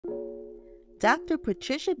Dr.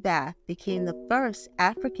 Patricia Bath became the first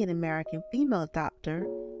African American female doctor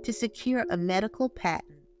to secure a medical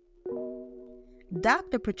patent.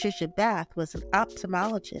 Dr. Patricia Bath was an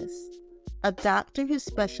ophthalmologist, a doctor who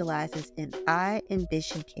specializes in eye and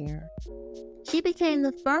vision care. She became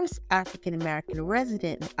the first African American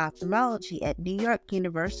resident in ophthalmology at New York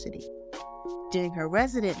University. During her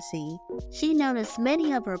residency, she noticed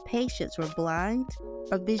many of her patients were blind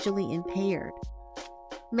or visually impaired.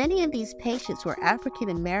 Many of these patients were African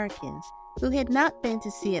Americans who had not been to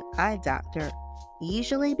see an eye doctor,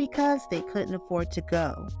 usually because they couldn't afford to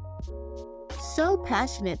go. So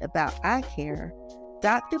passionate about eye care,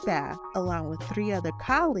 Dr. Bath, along with 3 other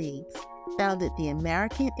colleagues, founded the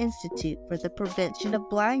American Institute for the Prevention of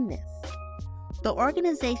Blindness. The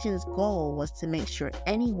organization's goal was to make sure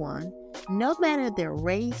anyone, no matter their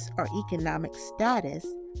race or economic status,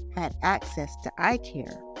 had access to eye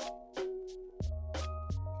care.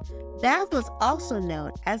 Bath was also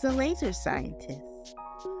known as a laser scientist.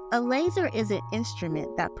 A laser is an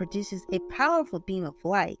instrument that produces a powerful beam of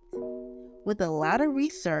light. With a lot of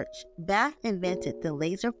research, Bath invented the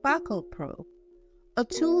Laserphaco Probe, a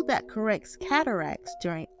tool that corrects cataracts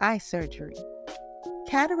during eye surgery.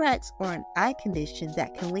 Cataracts are an eye condition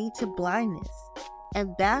that can lead to blindness,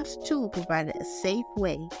 and Bath's tool provided a safe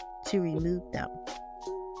way to remove them.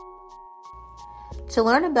 To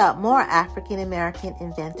learn about more African American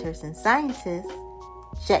inventors and scientists,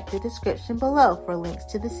 check the description below for links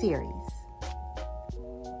to the series.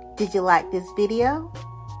 Did you like this video?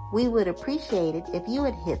 We would appreciate it if you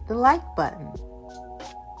would hit the like button.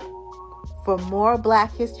 For more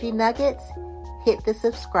Black History Nuggets, hit the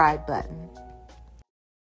subscribe button.